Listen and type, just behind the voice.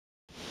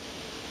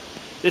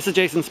This is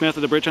Jason Smith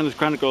of the Bridge Hunters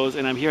Chronicles,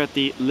 and I'm here at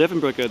the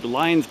Löwenbrücke, the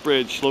Lions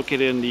Bridge,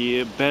 located in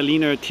the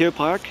Berliner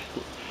Tierpark.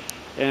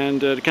 And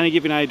to kind of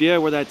give you an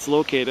idea where that's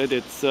located,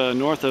 it's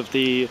north of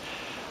the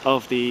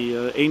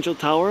Angel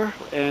Tower,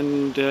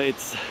 and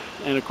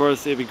of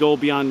course, if you go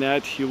beyond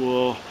that, you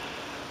will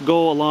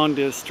go along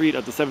the street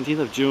of the 17th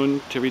of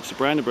June to reach the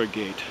Brandenburg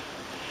Gate.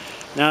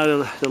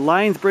 Now, the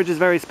Lions Bridge is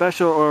very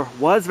special, or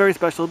was very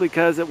special,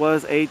 because it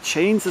was a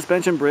chain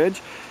suspension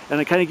bridge. And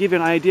to kind of give you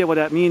an idea what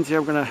that means here,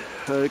 I'm gonna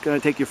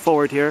take you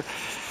forward here.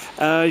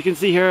 You can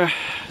see here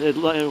where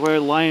the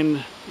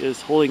lion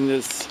is holding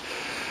this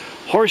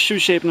horseshoe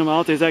shape in the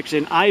mouth. There's actually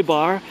an eye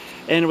bar,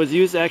 and it was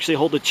used to actually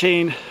hold the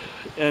chain,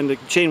 and the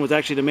chain was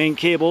actually the main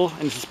cable,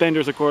 and the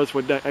suspenders, of course,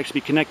 would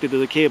actually be connected to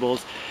the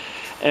cables,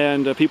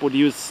 and people would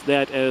use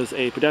that as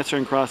a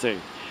pedestrian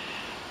crossing.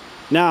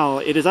 Now,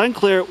 it is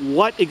unclear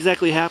what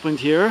exactly happened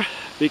here,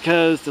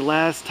 because the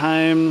last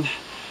time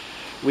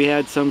we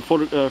had some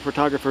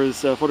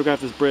photographers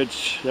photograph this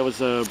bridge, that was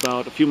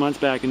about a few months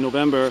back in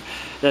November,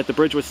 that the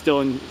bridge was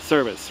still in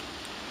service.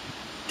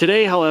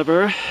 Today,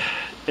 however,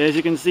 as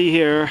you can see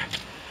here,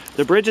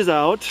 the bridge is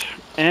out,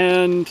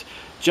 and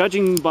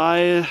judging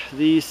by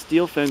the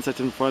steel fence that's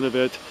in front of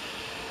it,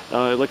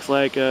 it looks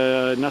like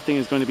nothing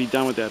is going to be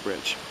done with that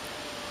bridge.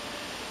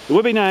 It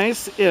would be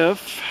nice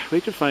if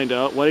we could find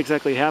out what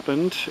exactly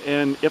happened,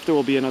 and if there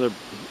will be another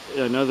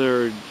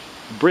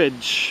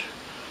bridge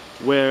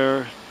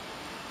where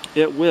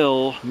it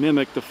will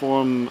mimic the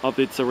form of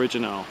its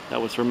original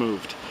that was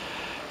removed.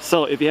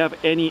 So if you have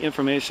any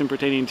information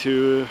pertaining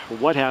to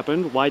what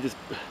happened, why the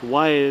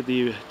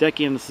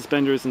decking and the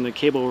suspenders and the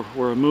cable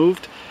were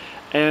removed,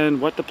 and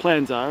what the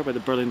plans are by the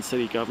Berlin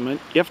city government,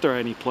 if there are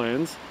any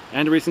plans,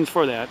 and the reasons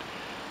for that,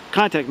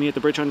 contact me at the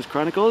Bridge Hunters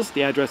Chronicles.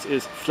 The address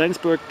is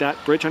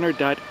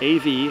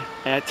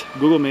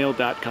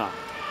flensburg.bridgehunter.av@googlemail.com.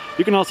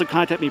 You can also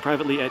contact me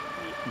privately at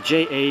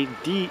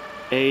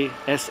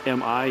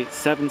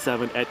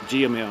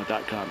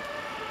jadasmi77@gmail.com.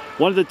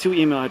 One of the two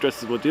email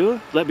addresses will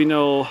do. Let me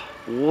know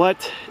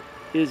what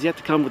is yet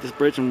to come with this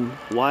bridge and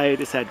why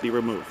this had to be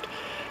removed.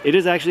 It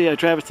is actually a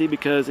travesty,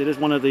 because it is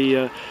one of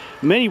the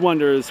many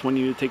wonders when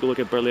you take a look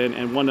at Berlin,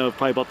 and one of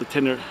probably about the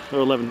 10 or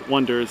 11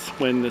 wonders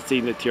when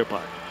seeing the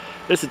Tierpark.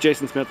 This is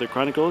Jason Smith of the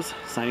Chronicles,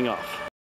 signing off.